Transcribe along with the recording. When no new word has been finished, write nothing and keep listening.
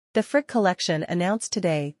The Frick Collection announced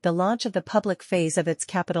today the launch of the public phase of its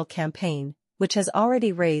capital campaign, which has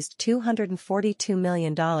already raised $242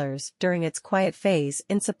 million during its quiet phase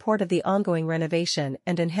in support of the ongoing renovation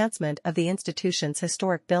and enhancement of the institution's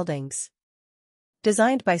historic buildings.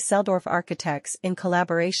 Designed by Seldorf Architects in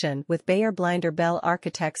collaboration with Bayer Blinder Bell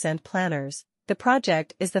Architects and Planners, the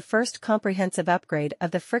project is the first comprehensive upgrade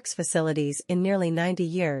of the Frick's facilities in nearly 90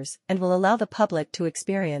 years and will allow the public to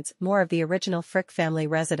experience more of the original Frick family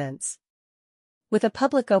residence. With a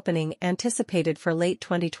public opening anticipated for late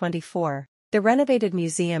 2024, the renovated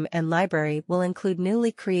museum and library will include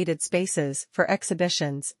newly created spaces for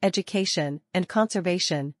exhibitions, education, and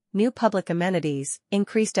conservation, new public amenities,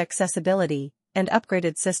 increased accessibility, and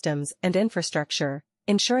upgraded systems and infrastructure,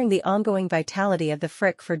 ensuring the ongoing vitality of the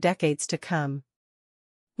Frick for decades to come.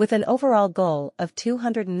 With an overall goal of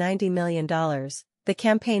 $290 million, the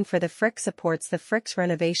campaign for the Frick supports the Frick's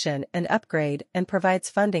renovation and upgrade and provides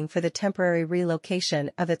funding for the temporary relocation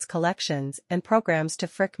of its collections and programs to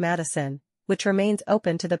Frick Madison, which remains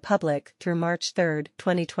open to the public through March 3,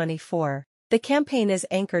 2024. The campaign is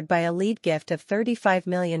anchored by a lead gift of $35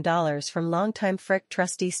 million from longtime Frick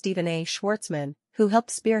trustee Stephen A. Schwartzman, who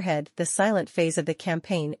helped spearhead the silent phase of the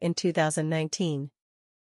campaign in 2019.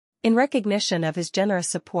 In recognition of his generous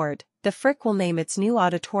support, the Frick will name its new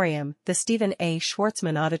auditorium the Stephen A.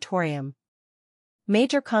 Schwartzman Auditorium.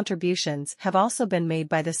 Major contributions have also been made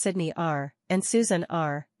by the Sidney R. and Susan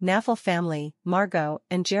R. Naffel family, Margot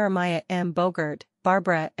and Jeremiah M. Bogert,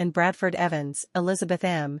 Barbara and Bradford Evans, Elizabeth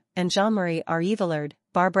M. and Jean-Marie R. Evelard,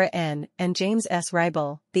 Barbara N. and James S.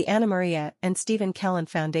 Reibel, the Anna Maria and Stephen Kellen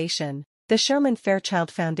Foundation, the Sherman Fairchild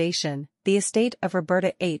Foundation, the estate of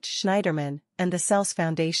Roberta H. Schneiderman, and the Sells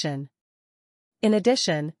Foundation. In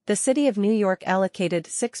addition, the City of New York allocated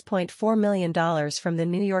 $6.4 million from the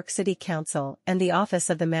New York City Council and the Office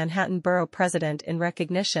of the Manhattan Borough President in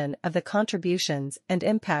recognition of the contributions and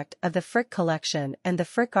impact of the Frick Collection and the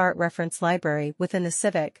Frick Art Reference Library within the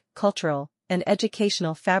civic, cultural, and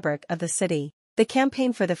educational fabric of the city. The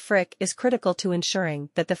campaign for the Frick is critical to ensuring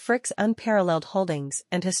that the Frick's unparalleled holdings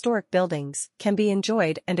and historic buildings can be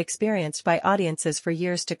enjoyed and experienced by audiences for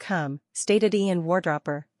years to come, stated Ian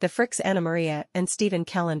Wardropper, the Frick's Anna Maria and Stephen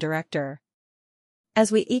Kellen director. As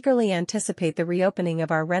we eagerly anticipate the reopening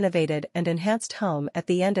of our renovated and enhanced home at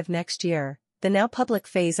the end of next year, the now public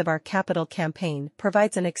phase of our capital campaign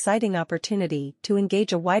provides an exciting opportunity to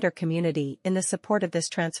engage a wider community in the support of this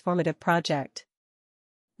transformative project.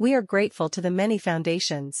 We are grateful to the many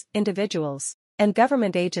foundations, individuals, and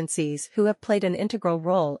government agencies who have played an integral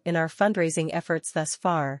role in our fundraising efforts thus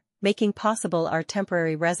far, making possible our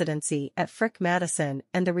temporary residency at Frick Madison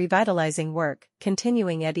and the revitalizing work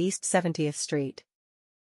continuing at East 70th Street.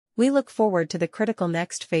 We look forward to the critical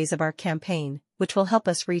next phase of our campaign, which will help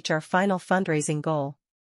us reach our final fundraising goal.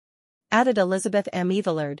 Added Elizabeth M.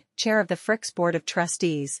 Evelard, chair of the Frick's Board of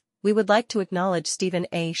Trustees, we would like to acknowledge Stephen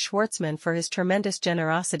A. Schwartzman for his tremendous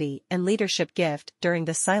generosity and leadership gift during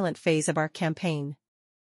the silent phase of our campaign.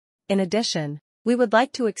 In addition, we would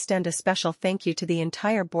like to extend a special thank you to the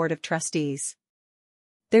entire Board of Trustees.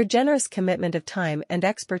 Their generous commitment of time and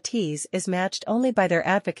expertise is matched only by their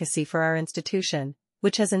advocacy for our institution,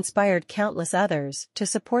 which has inspired countless others to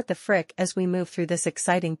support the Frick as we move through this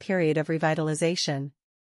exciting period of revitalization.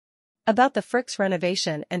 About the Frick's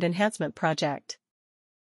renovation and enhancement project.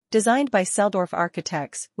 Designed by Seldorf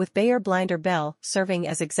Architects, with Bayer Blinder Bell serving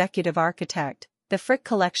as executive architect, the Frick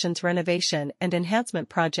Collection's renovation and enhancement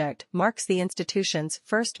project marks the institution's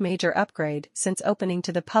first major upgrade since opening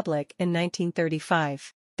to the public in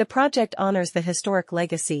 1935. The project honors the historic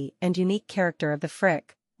legacy and unique character of the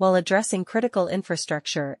Frick, while addressing critical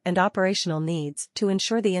infrastructure and operational needs to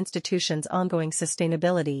ensure the institution's ongoing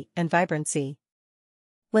sustainability and vibrancy.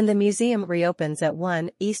 When the museum reopens at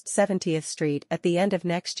 1 East 70th Street at the end of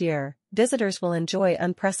next year, visitors will enjoy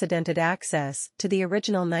unprecedented access to the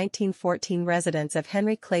original 1914 residence of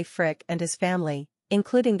Henry Clay Frick and his family,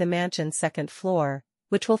 including the mansion's second floor,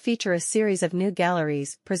 which will feature a series of new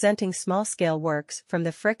galleries presenting small-scale works from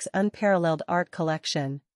the Frick's unparalleled art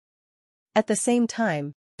collection. At the same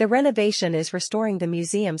time, the renovation is restoring the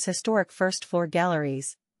museum's historic first-floor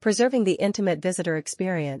galleries, preserving the intimate visitor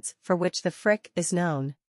experience for which the Frick is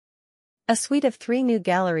known. A suite of 3 new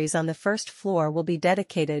galleries on the first floor will be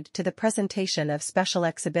dedicated to the presentation of special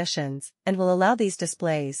exhibitions and will allow these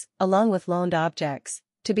displays, along with loaned objects,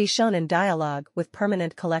 to be shown in dialogue with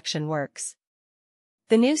permanent collection works.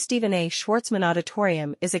 The new Stephen A. Schwartzman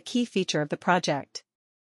Auditorium is a key feature of the project.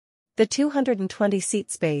 The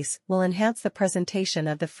 220-seat space will enhance the presentation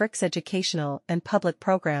of the Frick's educational and public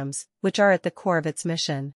programs, which are at the core of its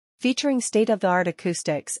mission. Featuring state-of-the-art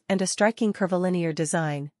acoustics and a striking curvilinear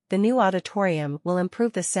design, the new auditorium will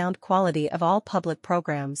improve the sound quality of all public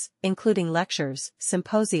programs, including lectures,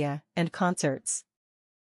 symposia, and concerts.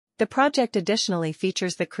 The project additionally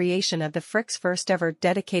features the creation of the Frick's first-ever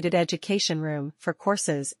dedicated education room for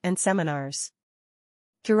courses and seminars.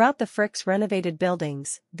 Throughout the Frick's renovated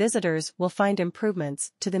buildings, visitors will find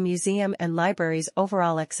improvements to the museum and library's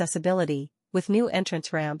overall accessibility, with new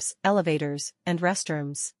entrance ramps, elevators, and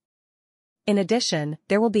restrooms. In addition,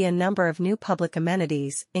 there will be a number of new public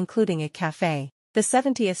amenities, including a cafe. The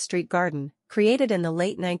 70th Street Garden, created in the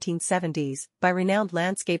late 1970s by renowned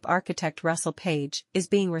landscape architect Russell Page, is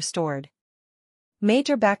being restored.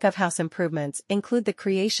 Major back-of-house improvements include the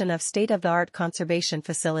creation of state-of-the-art conservation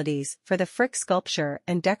facilities for the Frick Sculpture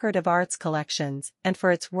and Decorative Arts collections and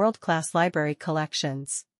for its world-class library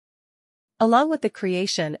collections. Along with the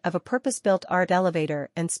creation of a purpose-built art elevator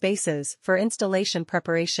and spaces for installation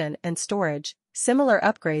preparation and storage, similar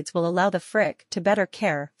upgrades will allow the Frick to better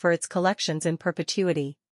care for its collections in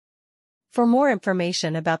perpetuity. For more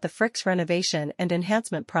information about the Frick's Renovation and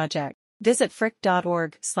Enhancement project, visit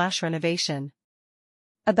frick.org/renovation.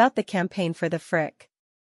 About the campaign for the Frick.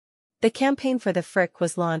 The campaign for the Frick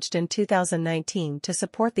was launched in 2019 to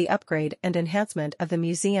support the upgrade and enhancement of the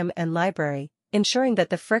museum and library, ensuring that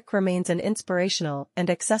the Frick remains an inspirational and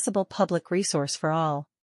accessible public resource for all.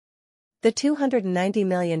 The $290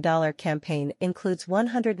 million campaign includes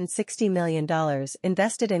 $160 million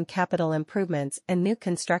invested in capital improvements and new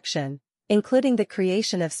construction, including the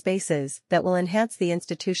creation of spaces that will enhance the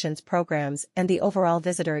institution's programs and the overall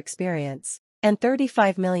visitor experience, and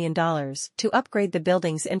 $35 million to upgrade the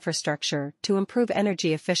building's infrastructure to improve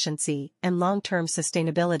energy efficiency and long-term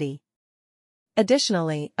sustainability.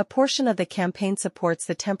 Additionally, a portion of the campaign supports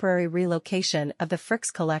the temporary relocation of the Frick's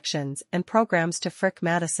collections and programs to Frick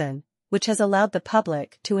Madison, which has allowed the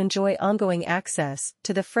public to enjoy ongoing access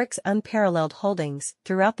to the Frick's unparalleled holdings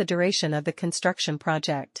throughout the duration of the construction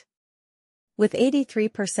project. With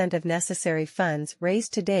 83% of necessary funds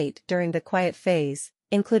raised to date during the quiet phase,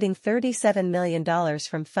 including $37 million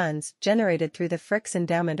from funds generated through the Frick's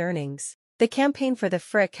endowment earnings, the campaign for the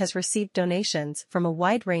Frick has received donations from a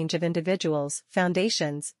wide range of individuals,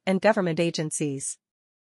 foundations, and government agencies.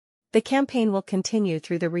 The campaign will continue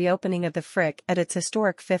through the reopening of the Frick at its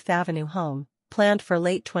historic Fifth Avenue home, planned for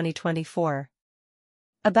late 2024.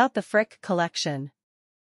 About the Frick collection.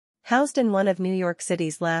 Housed in one of New York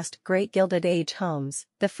City's last great Gilded Age homes,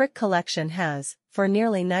 the Frick collection has, for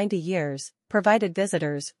nearly 90 years, provided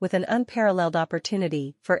visitors with an unparalleled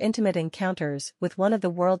opportunity for intimate encounters with one of the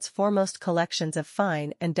world's foremost collections of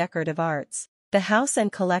fine and decorative arts. The house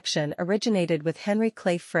and collection originated with Henry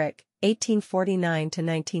Clay Frick, 1849 to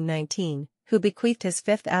 1919, who bequeathed his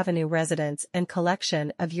Fifth Avenue residence and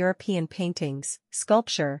collection of European paintings,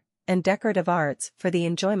 sculpture, and decorative arts for the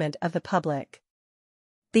enjoyment of the public.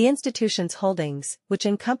 The institution's holdings, which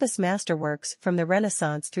encompass masterworks from the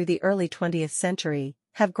Renaissance through the early 20th century,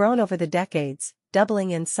 have grown over the decades,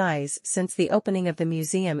 doubling in size since the opening of the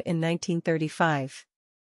museum in 1935.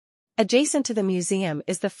 Adjacent to the museum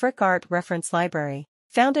is the Frick Art Reference Library,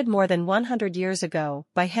 founded more than 100 years ago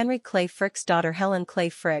by Henry Clay Frick's daughter Helen Clay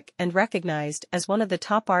Frick and recognized as one of the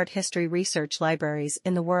top art history research libraries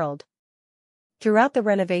in the world. Throughout the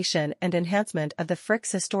renovation and enhancement of the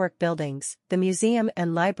Frick's historic buildings, the museum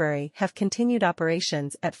and library have continued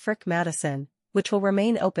operations at Frick Madison, which will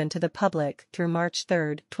remain open to the public through March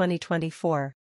 3, 2024.